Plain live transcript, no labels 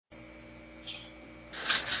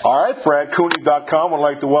All right, BradCooney.com would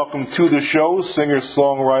like to welcome to the show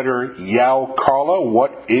singer-songwriter Yao Carla.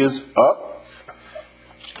 What is up?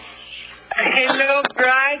 Hello,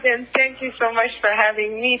 Brad, and thank you so much for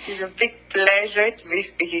having me. It is a big pleasure to be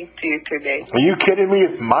speaking to you today. Are you kidding me?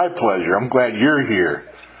 It's my pleasure. I'm glad you're here.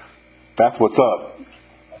 That's what's up.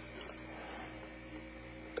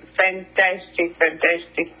 Fantastic.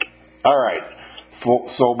 All right.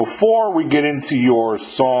 So before we get into your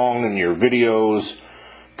song and your videos,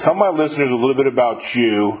 tell my listeners a little bit about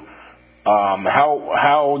you.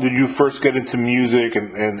 How did you first get into music,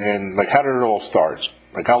 and like how did it all start?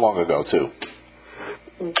 Like how long ago too?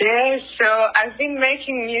 Yeah, so I've been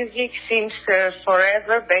making music since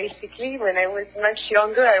forever, basically. When I was much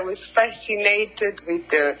younger, I was fascinated with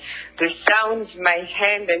the sounds my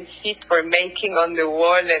hand and feet were making on the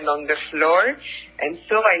wall and on the floor. And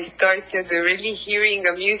so I started really hearing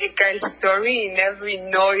a musical story in every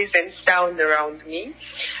noise and sound around me.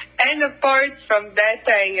 And apart from that,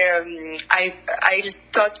 I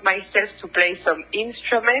taught myself to play some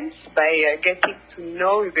instruments by getting to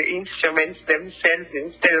know the instruments themselves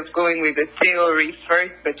instead of going with the theory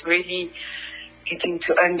first, but really getting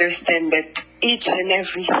to understand that each and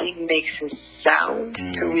everything makes a sound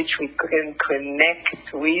to which we can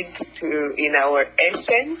connect with in our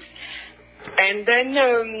essence. And then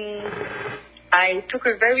I took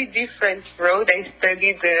a very different road. I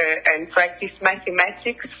studied and practiced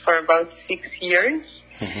mathematics for about 6 years.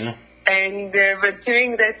 Mm-hmm. And but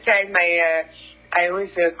during that time, I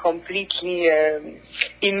was completely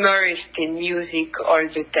immersed in music all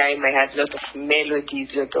the time. I had a lot of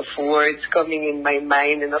melodies, a lot of words coming in my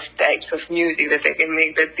mind, enough types of music that I can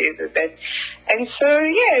make that. And so,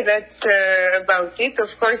 yeah, that's about it.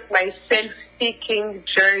 Of course, my self-seeking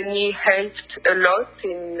journey helped a lot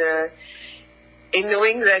in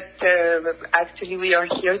knowing that actually we are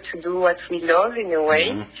here to do what we love in a way.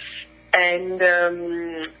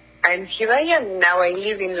 Mm-hmm. And here I am. Now I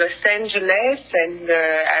live in Los Angeles, and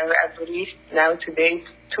I've released now today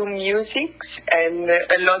 2 musics and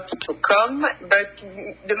a lot to come. But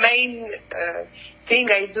the main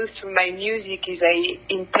thing I do through my music is I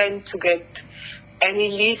intend to get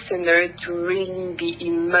any listener to really be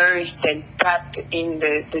immersed and tap in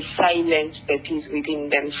the silence that is within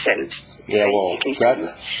themselves. Yeah, well,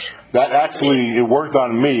 that actually, it worked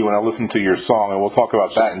on me when I listened to your song, and we'll talk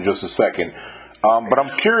about that in just a second. But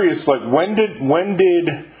I'm curious, like, when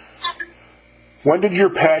did your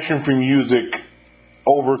passion for music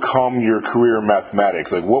overcome your career in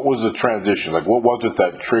mathematics? Like, what was the transition? Like, what was it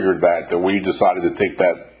that triggered that where you decided to take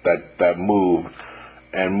that move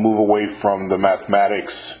and move away from the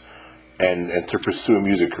mathematics and to pursue a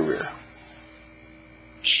music career?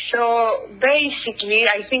 So basically,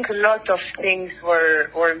 I think a lot of things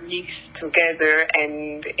were mixed together,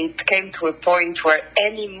 and it came to a point where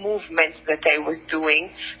any movement that I was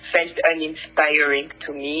doing felt uninspiring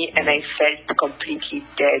to me, and I felt completely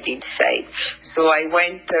dead inside. So I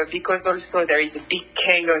went, because also there is a big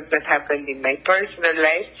chaos that happened in my personal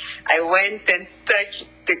life, I went and touched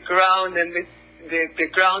the ground and the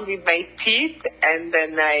ground with my teeth, and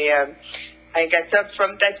then I got up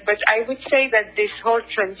from that. But I would say that this whole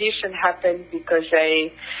transition happened because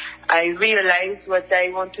I realized what I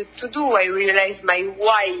wanted to do. I realized my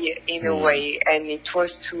why in a way, and it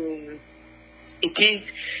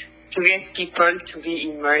is to get people to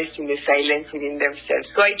be immersed in the silence within themselves.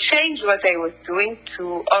 So I changed what I was doing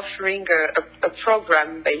to offering a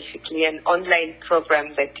program, basically an online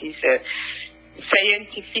program that is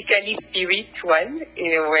scientifically spiritual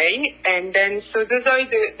in a way. And then so those are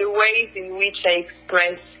the ways in which I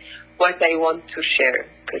express what I want to share,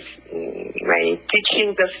 because my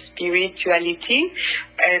teachings of spirituality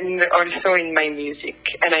and also in my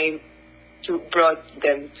music, and I brought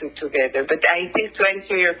them together. But I think to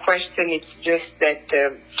answer your question, it's just that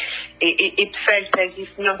it felt as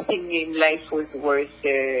if nothing in life was worth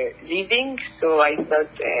living. So I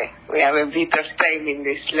thought we have a bit of time in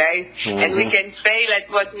this life, and we can fail at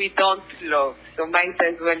what we don't love. So might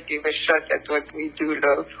as well give a shot at what we do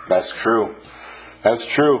love. That's true. That's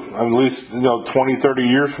true. At least 20, 30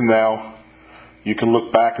 years from now, you can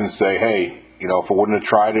look back and say, hey, if I wouldn't have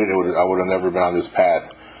tried it, I would have never been on this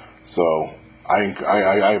path. So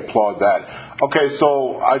I applaud that. Okay,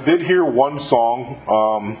 so I did hear one song,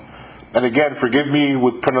 and again, forgive me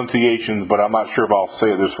with pronunciations, but I'm not sure if I'll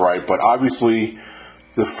say this right. But obviously,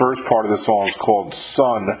 the first part of the song is called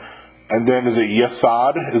Sun, and then is it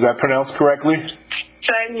Yesod? Is that pronounced correctly?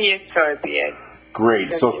 Sun Yesod, yes.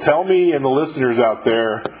 Great. So tell me and the listeners out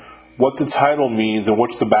there what the title means and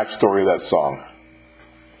what's the backstory of that song.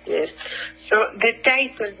 Yes. So the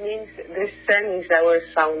title means the sun is our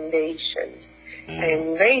foundation.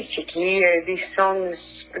 And basically, this song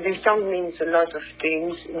means a lot of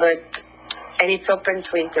things, and it's open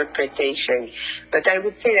to interpretation. But I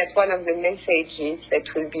would say that one of the messages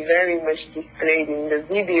that will be very much displayed in the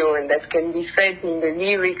video and that can be felt in the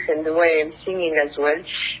lyrics and the way I'm singing as well,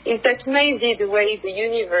 is that maybe the way the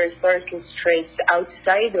universe orchestrates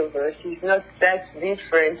outside of us is not that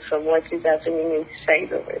different from what is happening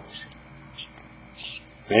inside of us.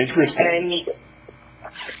 Interesting. And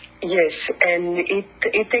yes, and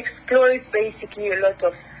it explores basically a lot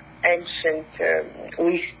of ancient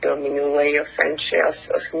wisdom in a way, of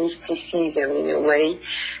mysticism in a way,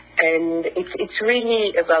 and it's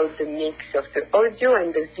really about the mix of the audio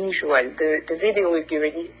and the visual. The video will be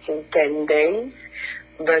released in 10 days,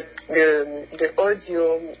 but the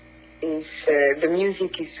audio is the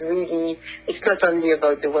music is really, it's not only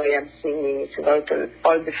about the way I'm singing, it's about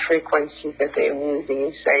all the frequencies that I am using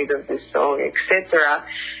inside of the song, etc.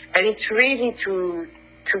 And it's really to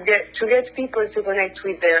get people to connect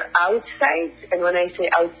with their outside. And when I say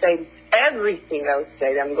outside, it's everything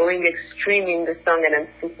outside. I'm going extreme in the song and I'm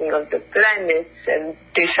speaking of the planets, and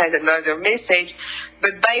this has another message.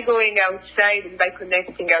 But by going outside and by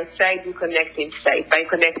connecting outside, you connect inside. By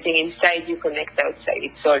connecting inside, you connect outside.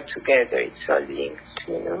 It's all together. It's all linked,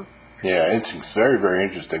 you know? Yeah, it's very, very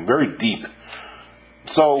interesting. Very deep.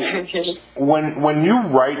 So when you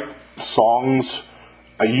write songs,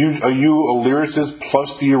 Are you a lyricist?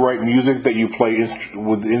 Plus, do you write music that you play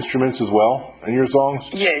with instruments as well in your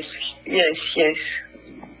songs? Yes.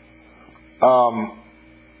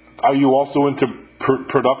 Are you also into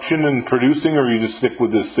production and producing, or you just stick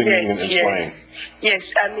with this singing and playing?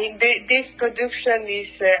 Yes. I mean, this production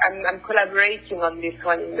is. I'm collaborating on this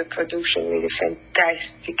one in the production with a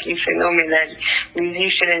fantastically phenomenal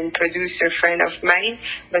musician and producer friend of mine.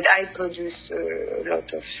 But I produce a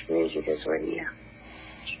lot of music as well. Yeah.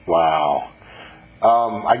 Wow.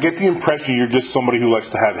 I get the impression you're just somebody who likes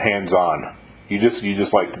to have hands-on. You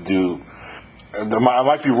just like to do. I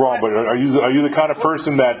might be wrong, but are you the kind of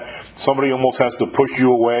person that somebody almost has to push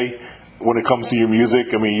you away when it comes to your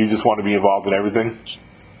music? I mean, you just want to be involved in everything?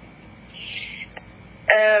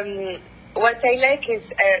 What I like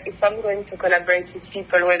is if I'm going to collaborate with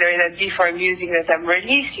people, whether that be for music that I'm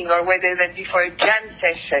releasing or whether that be for a jam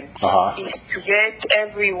session, is to get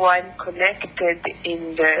everyone connected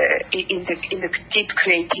in the deep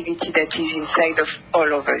creativity that is inside of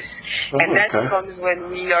all of us. And that comes when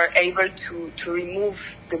we are able to remove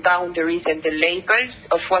the boundaries and the labels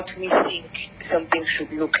of what we think something should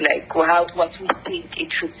look like, or what we think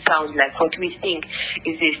it should sound like, what we think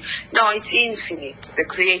is this. No, it's infinite. The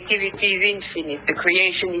creativity is infinite. The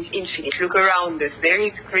creation is infinite. Look around us. There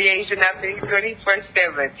is creation happening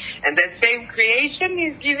 24/7. And that same creation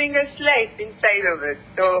is giving us life inside of us.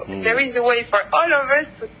 So there is a way for all of us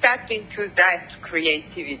to tap into that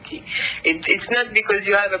creativity. It's not because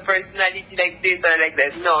you have a personality like this or like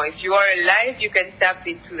that. No, if you are alive, you can tap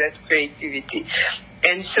into that creativity.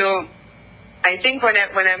 And so I think when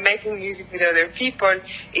I'm making music with other people,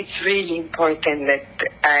 it's really important that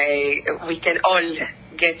we can all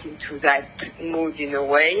get into that mood in a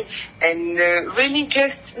way, and really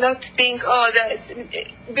just not think, that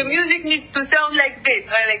the music needs to sound like this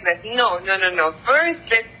or like that. No. First,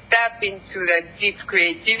 let's tap into that deep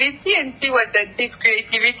creativity and see what that deep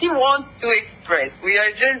creativity wants to express. We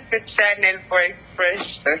are just a channel for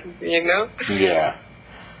expression, you know? Yeah.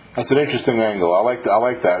 That's an interesting angle. I like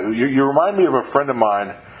that. You remind me of a friend of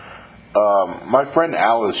mine. My friend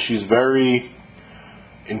Alice. She's very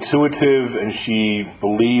intuitive, and she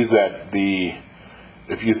believes that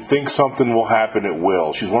if you think something will happen, it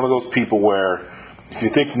will. She's one of those people where if you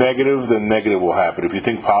think negative, then negative will happen. If you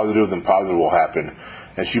think positive, then positive will happen.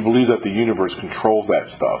 And she believes that the universe controls that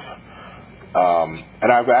stuff.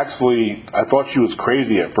 And I thought she was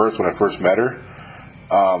crazy at first when I first met her.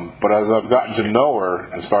 But as I've gotten to know her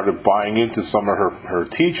and started buying into some of her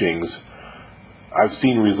teachings, I've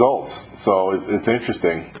seen results. So it's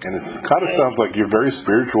interesting. And it kind of sounds like you're very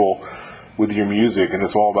spiritual with your music, and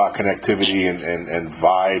it's all about connectivity and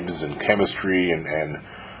vibes and chemistry and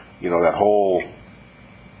that whole...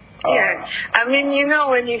 Yeah, I mean,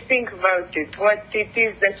 when you think about it, what it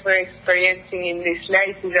is that we're experiencing in this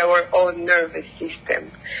life is our own nervous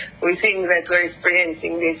system. We think that we're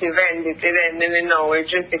experiencing this event, no, we're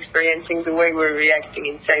just experiencing the way we're reacting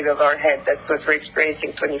inside of our head. That's what we're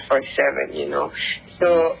experiencing 24/7,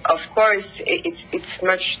 So, of course,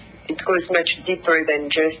 it goes much deeper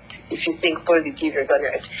than just if you think positive, you're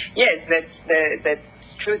gonna. Yes,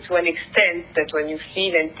 it's true to an extent that when you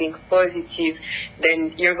feel and think positive,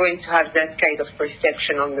 then you're going to have that kind of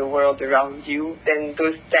perception on the world around you. Then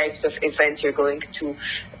those types of events you're going to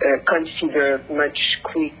consider much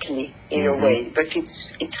quickly in a way. But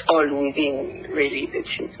it's all within, really.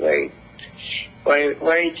 This is where it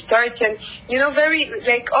starts. And, very,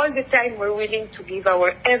 like, all the time we're willing to give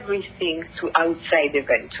our everything to outside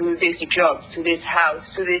event, to this job, to this house,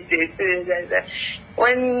 to this, that.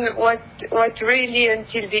 When what really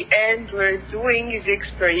until the end we're doing is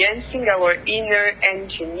experiencing our inner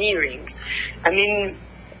engineering. I mean,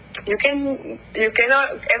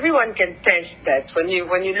 everyone can test that. When you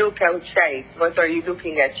look outside, what are you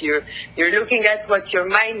looking at? You're looking at what your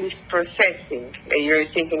mind is processing. You're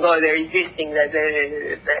thinking, oh, there is this thing, that.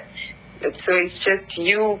 So it's just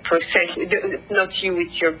you processing, not you,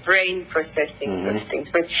 it's your brain processing those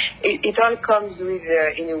things. But it all comes with,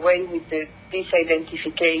 in a way, with this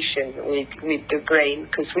identification with the brain,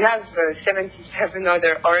 because we have 77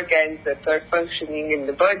 other organs that are functioning in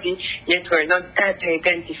the body, yet we're not that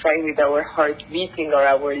identified with our heart beating or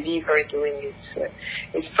our liver doing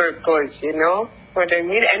its purpose, you know what I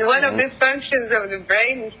mean? And one of the functions of the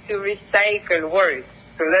brain is to recycle words.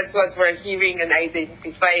 So that's what we're hearing and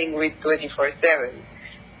identifying with 24/7.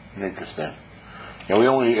 Interesting. And we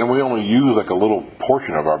only use like a little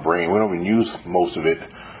portion of our brain. We don't even use most of it.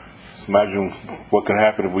 Just imagine what can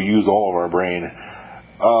happen if we use all of our brain.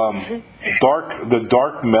 The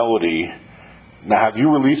Dark Melody. Now, have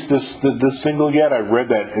you released this single yet? I read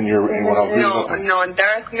that in when I was reading up. No.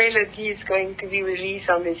 Dark Melody is going to be released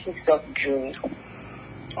on the 6th of June.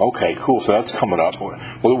 Okay, cool. So that's coming up.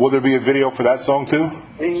 Will there be a video for that song too?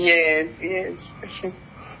 Yes.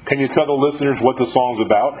 Can you tell the listeners what the song's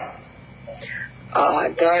about?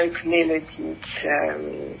 Dark Melody,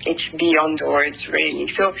 it's beyond words, really.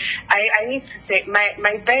 So I need to say,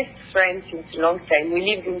 my best friend since a long time, we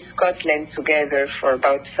lived in Scotland together for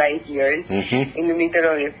about 5 years in the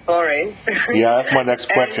middle of the forest. Yeah, that's my next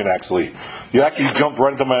question, actually. You actually jumped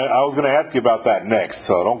right into I was going to ask you about that next,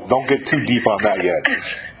 so don't get too deep on that yet.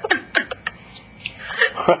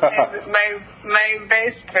 my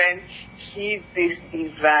best friend, she's this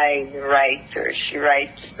divine writer. She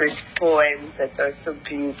writes these poems that are so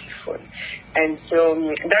beautiful. And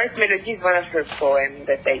so Dark Melody is one of her poems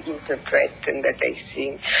that I interpret and that I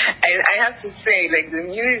sing. And I have to say, like, the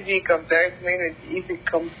music of Dark Melody is a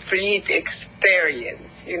complete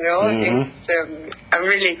experience, It's, I'm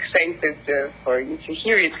really excited for you to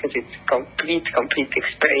hear it because it's a complete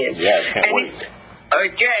experience. Yeah, I can't wait. It's,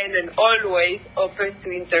 again and always open to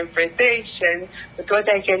interpretation, but what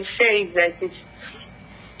I can say is that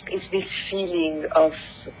it's this feeling of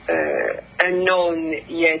unknown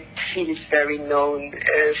yet feels very known,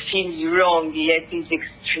 feels wrong yet is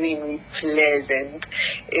extremely pleasant.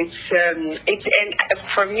 And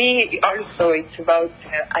for me also it's about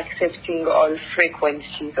accepting all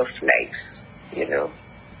frequencies of life,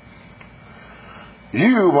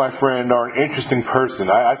 You, my friend, are an interesting person.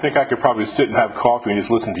 I think I could probably sit and have coffee and just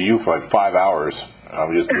listen to you for like 5 hours.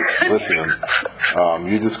 Just listening.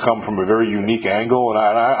 You just come from a very unique angle, and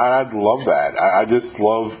I love that. I just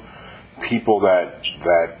love people that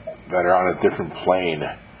are on a different plane.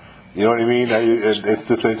 You know what I mean?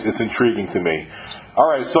 It's intriguing to me. All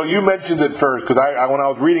right, so you mentioned it first because when I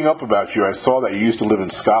was reading up about you, I saw that you used to live in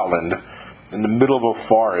Scotland, in the middle of a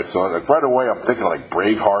forest. So like right away, I'm thinking like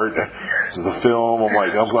Braveheart, the film. I'm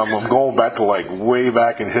like, I'm going back to like way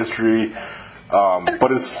back in history.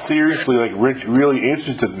 But it's seriously like really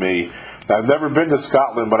interested me. I've never been to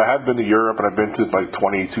Scotland, but I have been to Europe and I've been to like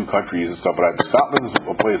 22 countries and stuff. But Scotland's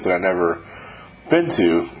a place that I've never been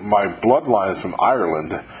to. My bloodline is from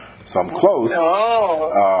Ireland, so I'm close.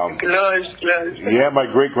 Close. Yeah, my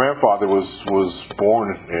great grandfather was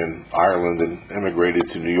born in Ireland and immigrated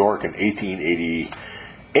to New York in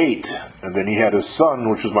 1888, and then he had his son,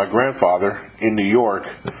 which was my grandfather, in New York,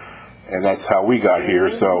 and that's how we got here.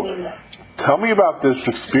 So, tell me about this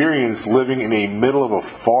experience living in the middle of a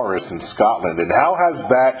forest in Scotland, and how has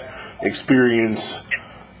that experience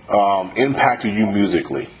impacted you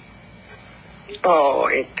musically? Oh,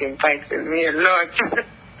 it impacted me a lot.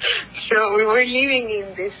 So we were living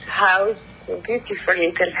in this house, a beautiful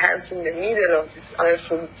little house in the middle of this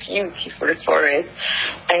awful, beautiful forest.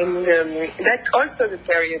 And that's also the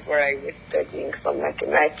period where I was studying some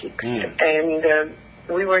mathematics. And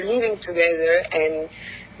we were living together and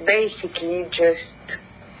basically just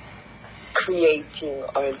creating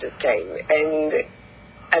all the time. And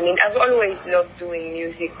I mean, I've always loved doing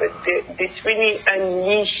music, but this really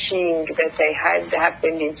unleashing that I had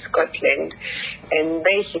happened in Scotland. And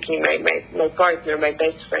basically my partner, my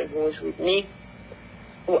best friend who was with me,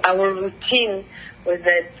 our routine was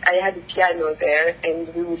that I had a piano there,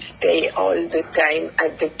 and we would stay all the time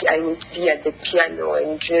I would be at the piano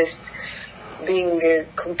and just being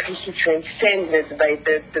completely transcended by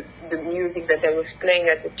the music that I was playing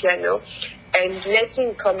at the piano, and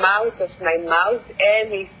letting come out of my mouth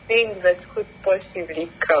anything that could possibly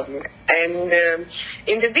come. And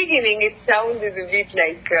in the beginning, it sounded a bit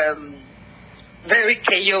like very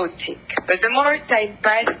chaotic. But the more time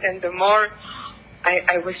passed and the more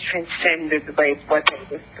I was transcended by what I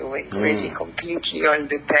was doing, really completely all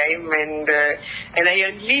the time. And I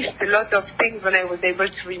unleashed a lot of things when I was able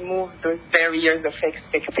to remove those barriers of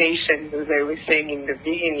expectation, as I was saying in the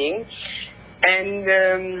beginning. And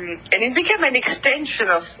it became an extension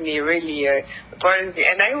of me, really. And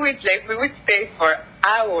we would stay for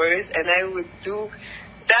hours, and I would do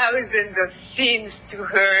thousands of scenes to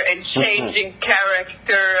her and changing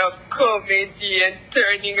character of comedy and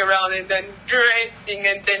turning around and then dressing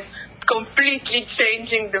and then completely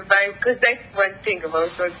changing the vibe. Because that's one thing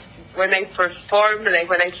about when I perform, like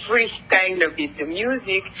when I freestyle a bit the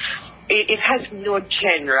music, it has no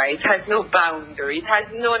genre, it has no boundary, it has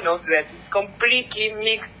none of that. It's completely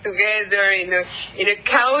mixed together in a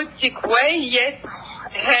chaotic way, yet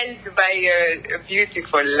held by a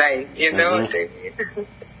beautiful line, you know what I mean?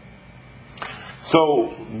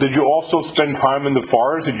 So, did you also spend time in the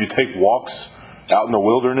forest? Did you take walks out in the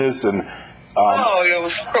wilderness? And oh,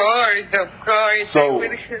 of course. So,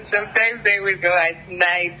 Sometimes I would go at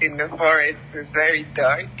night in the forest. It was very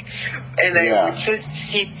dark, and I would just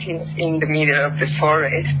sit in the middle of the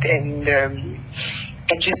forest and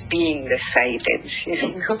just be in the silence.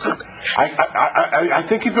 You know? I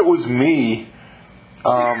think if it was me,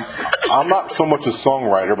 I'm not so much a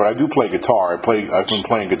songwriter, but I do play guitar. I've been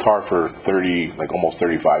playing guitar for almost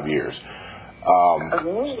 35 years.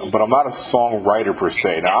 But I'm not a songwriter per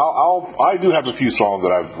se. Now, I do have a few songs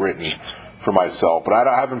that I've written for myself, but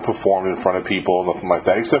I haven't performed in front of people, nothing like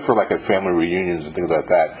that, except for like at family reunions and things like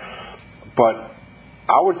that. But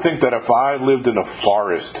I would think that if I lived in a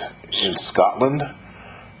forest in Scotland,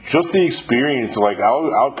 just the experience,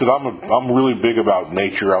 because I'm really big about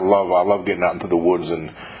nature. I love getting out into the woods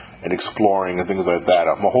and exploring and things like that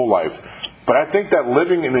my whole life. But I think that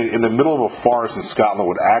living in the middle of a forest in Scotland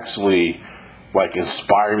would actually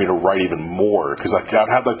inspire me to write even more, because I'd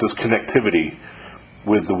have this connectivity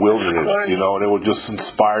with the wilderness, and it would just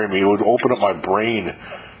inspire me. It would open up my brain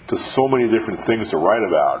to so many different things to write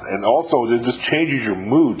about, and also it just changes your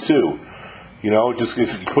mood too.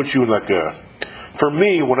 It puts you in for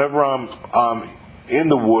me, whenever I'm in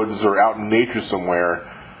the woods or out in nature somewhere,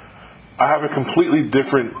 I have a completely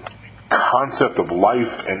different concept of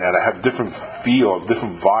life, and I have a different feel, a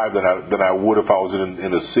different vibe than I would if I was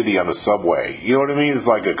in a city on the subway. You know what I mean? It's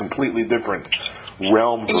like a completely different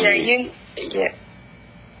realm for me.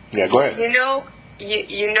 Yeah, go ahead.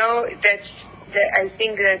 I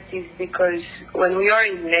think that is because when we are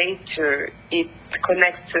in nature, it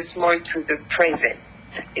connects us more to the present.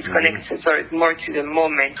 It connects us more to the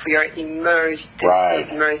moment. We are immersed and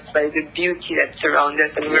submersed by the beauty that surrounds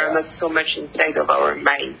us, and we are not so much inside of our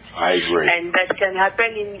minds. I agree. And that can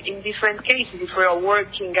happen in different cases. If we are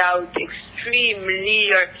working out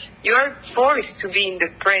extremely, or you're forced to be in the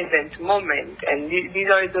present moment. And these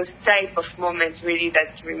are those type of moments really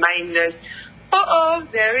that remind us,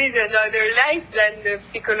 there is another life than the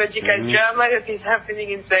psychological drama that is happening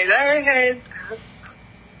inside our head.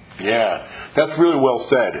 Yeah, that's really well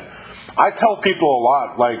said. I tell people a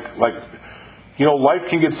lot, life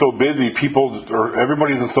can get so busy.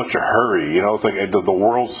 Everybody's in such a hurry. It's like the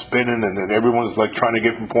world's spinning, and then everyone's trying to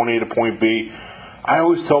get from point A to point B. I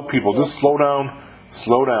always tell people, just slow down,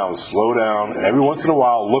 and every once in a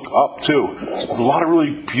while, look up too. There's a lot of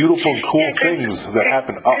really beautiful and cool things that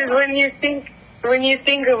happen up. Because when you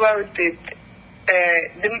think about it,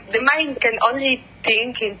 the mind can only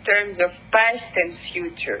think in terms of past and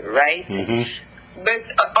future, right? But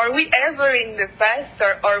are we ever in the past,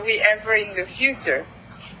 or are we ever in the future?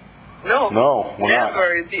 No, we're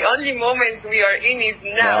never. not. The only moment we are in is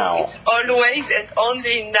now. It's always and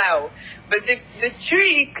only now. But the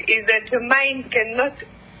trick is that the mind cannot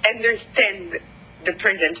understand the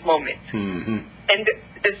present moment. And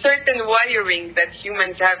a certain wiring that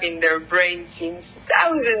humans have in their brain since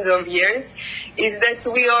thousands of years is that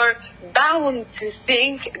we are bound to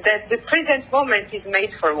think that the present moment is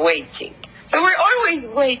made for waiting. So we're always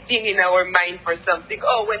waiting in our mind for something.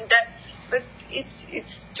 But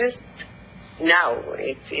it's just now.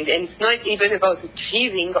 It's not even about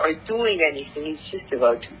achieving or doing anything. It's just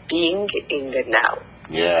about being in the now.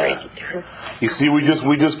 Yeah. You see, we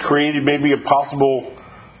just created maybe a possible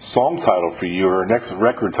song title for you, or our next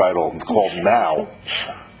record title called Now.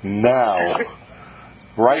 Now.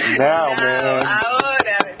 Right now, man.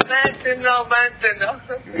 Ahora, maintenant.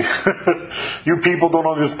 You people don't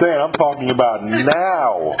understand. I'm talking about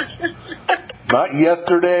now. Not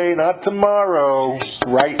yesterday, not tomorrow.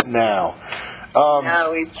 Right now.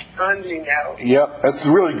 Now, it's only now. Yep, that's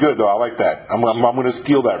really good, though. I like that. I'm going to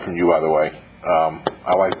steal that from you, by the way.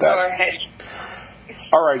 I like that. Go ahead.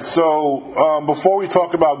 All right, so before we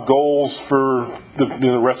talk about goals for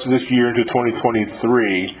the rest of this year into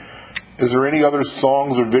 2023, is there any other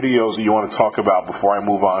songs or videos that you want to talk about before I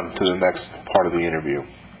move on to the next part of the interview?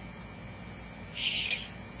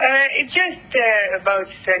 It's just about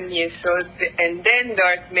Sun Yesod and then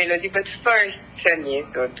Dark Melody, but first Sun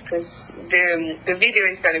Yesod, because the video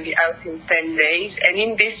is going to be out in 10 days, and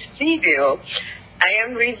in this video, I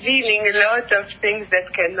am revealing a lot of things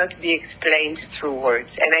that cannot be explained through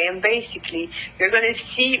words. And I am basically, you're going to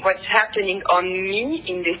see what's happening on me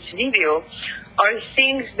in this video are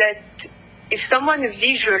things that if someone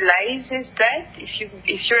visualizes that, if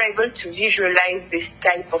you're able to visualize this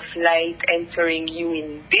type of light entering you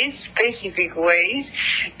in these specific ways,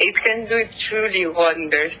 it can do truly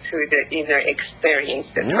wonders to the inner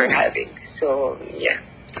experience that we're having. So, yeah.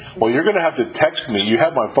 Well, you're going to have to text me. You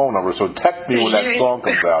have my phone number, so text me when that song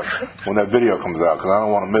comes out, when that video comes out, because I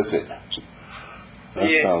don't want to miss it. That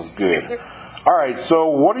sounds good. All right, so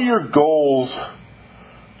what are your goals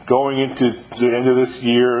going into the end of this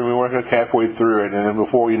year? I mean, we're like halfway through it, and then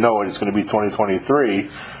before you know it, it's going to be 2023.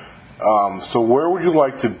 So where would you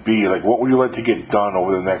like to be? Like, what would you like to get done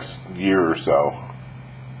over the next year or so,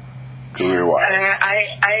 career-wise?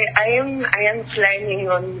 I am planning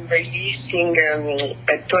on releasing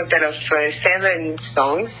a total of 7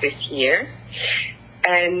 songs this year.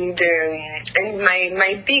 And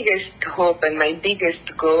my biggest hope and my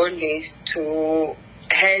biggest goal is to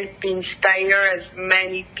help inspire as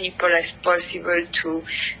many people as possible to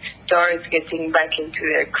start getting back into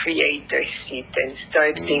their creator seat and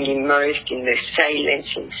start being immersed in the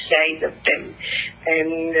silence inside of them.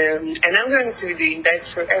 And I'm going to be doing that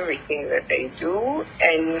for everything that I do.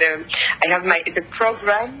 And I have the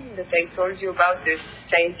program that I told you about, the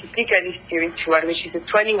Scientifically Spiritual, which is a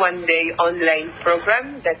 21-day online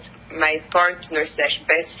program that my partner /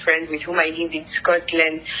 best friend with whom I lived in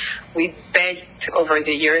Scotland, we built over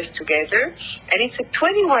the years together. And it's a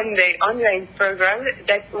 21-day online program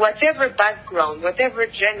that whatever background, whatever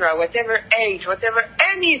genre, whatever age, whatever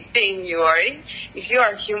anything you are in, if you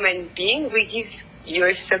are a human being, we give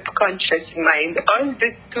your subconscious mind all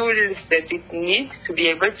the tools that it needs to be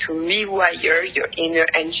able to rewire your inner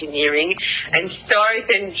engineering and start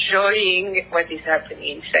enjoying what is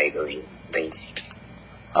happening inside of you, basically.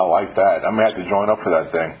 I like that. I'm going to have to join up for that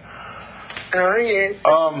thing. Oh, yes.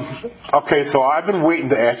 Okay, so I've been waiting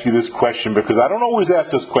to ask you this question because I don't always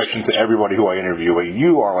ask this question to everybody who I interview, but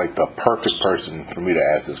you are like the perfect person for me to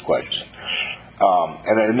ask this question.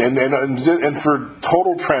 And for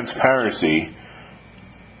total transparency,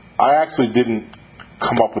 I actually didn't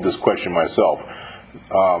come up with this question myself.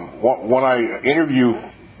 When I interview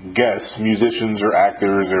guests, musicians or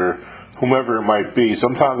actors or whomever it might be,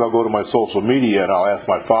 sometimes I'll go to my social media and I'll ask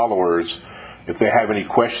my followers if they have any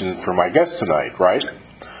questions for my guest tonight, right?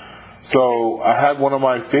 So I had one of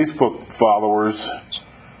my Facebook followers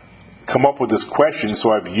come up with this question,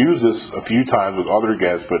 so I've used this a few times with other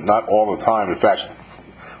guests, but not all the time. In fact,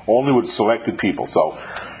 only with selected people. So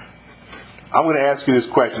I'm going to ask you this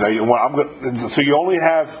question. I'm going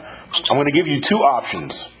to give you 2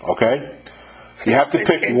 options, okay? You have to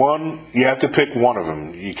pick one. You have to pick one of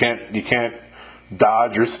them. You can't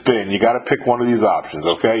dodge or spin. You got to pick one of these options.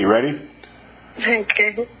 Okay, you ready?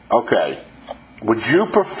 Okay. Okay. Would you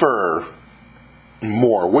prefer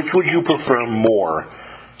more? Which would you prefer more?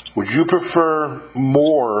 Would you prefer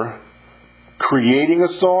more creating a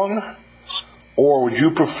song, or would you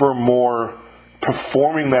prefer more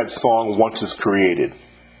performing that song once it's created?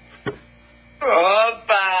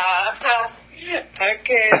 Opa!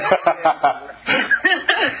 Okay.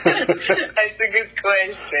 That's a good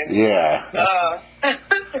question. Yeah.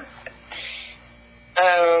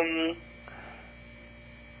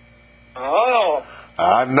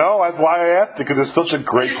 I know. That's why I asked it, because it's such a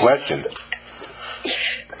great question.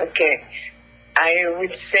 Okay. I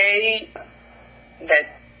would say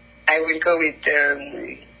that I will go with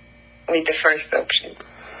the first option.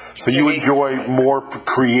 So you enjoy more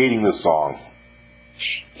creating the song?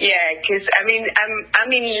 Yeah, because I'm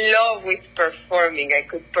in love with performing. I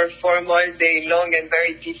could perform all day long and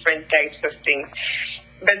very different types of things,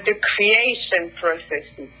 but the creation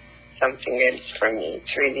process is something else for me.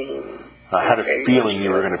 It's really. I had a feeling you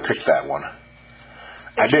were going to pick that one.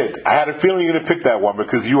 I did. I had a feeling you're going to pick that one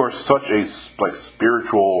because you are such a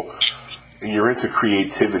spiritual. You're into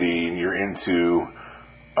creativity and you're into.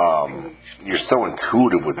 You're so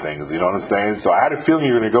intuitive with things. You know what I'm saying? So I had a feeling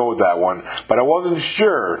you were going to go with that one, but I wasn't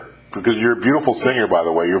sure because you're a beautiful singer, by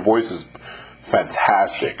the way. Your voice is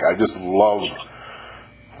fantastic. I just love.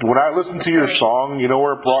 When I listen to your song, you know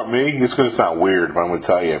where it brought me? It's going to sound weird, but I'm going to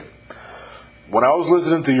tell you. When I was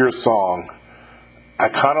listening to your song, I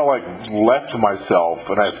kind of like left myself,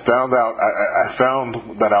 and I found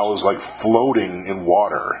that I was like floating in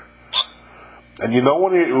water. And you know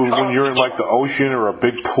when you're in like the ocean or a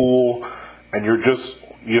big pool, and you're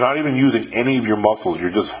not even using any of your muscles, you're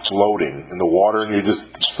just floating in the water, and you're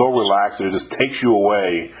just so relaxed, and it just takes you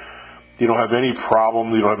away. You don't have any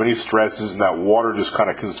problems, you don't have any stresses, and that water just kind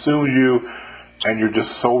of consumes you, and you're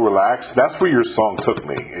just so relaxed. That's where your song took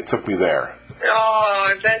me. It took me there.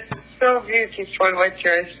 Oh, that's so beautiful what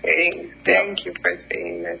you're saying. Thank you for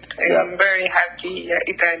saying that. I'm very happy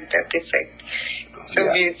it had that effect.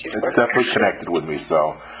 So beautiful. It definitely connected with me.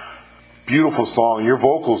 So beautiful song. Your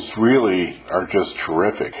vocals really are just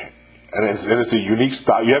terrific, and it's a unique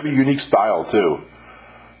style. You have a unique style too.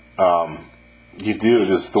 You do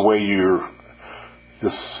this the way you're.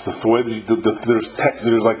 The way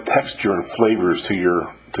there's like texture and flavors to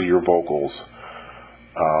your vocals.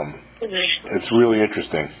 It's really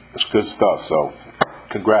interesting. It's good stuff. So,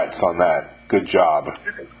 congrats on that. Good job.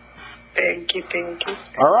 Thank you.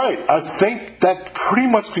 All right. I think that pretty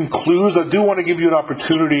much concludes. I do want to give you an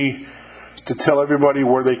opportunity to tell everybody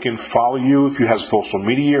where they can follow you, if you have social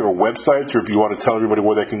media or websites, or if you want to tell everybody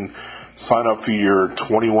where they can sign up for your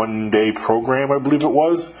 21-day program, I believe it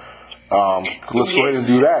was. Let's go ahead and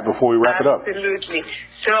do that before we wrap it up. Absolutely.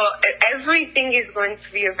 So everything is going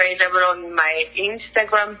to be available on my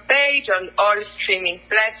Instagram page, on all streaming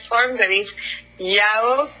platforms, and it's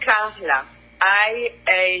Yao Carla.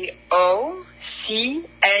 IAOCARLA.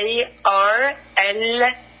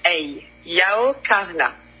 Yao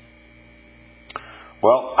Carla.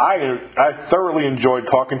 Well, I thoroughly enjoyed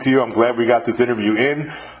talking to you. I'm glad we got this interview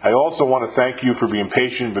in. I also want to thank you for being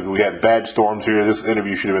patient because we had bad storms here. This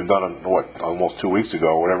interview should have been done almost 2 weeks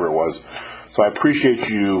ago, or whatever it was. So I appreciate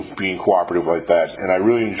you being cooperative like that, and I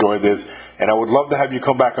really enjoyed this. And I would love to have you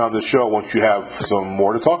come back on the show once you have some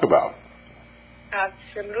more to talk about.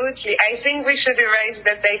 Absolutely. I think we should arrange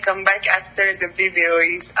that they come back after the video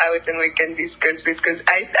is out and we can discuss it, because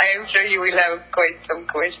I am sure you will have quite some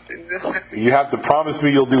questions. You have to promise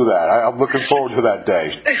me you'll do that. I'm looking forward to that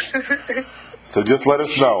day. So just let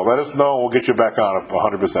us know. Let us know and we'll get you back on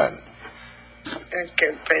 100%.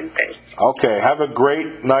 Okay, fantastic. Okay, have a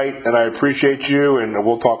great night, and I appreciate you, and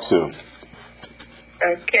we'll talk soon.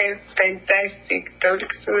 Okay, fantastic.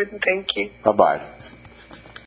 Talk soon. Thank you. Bye-bye.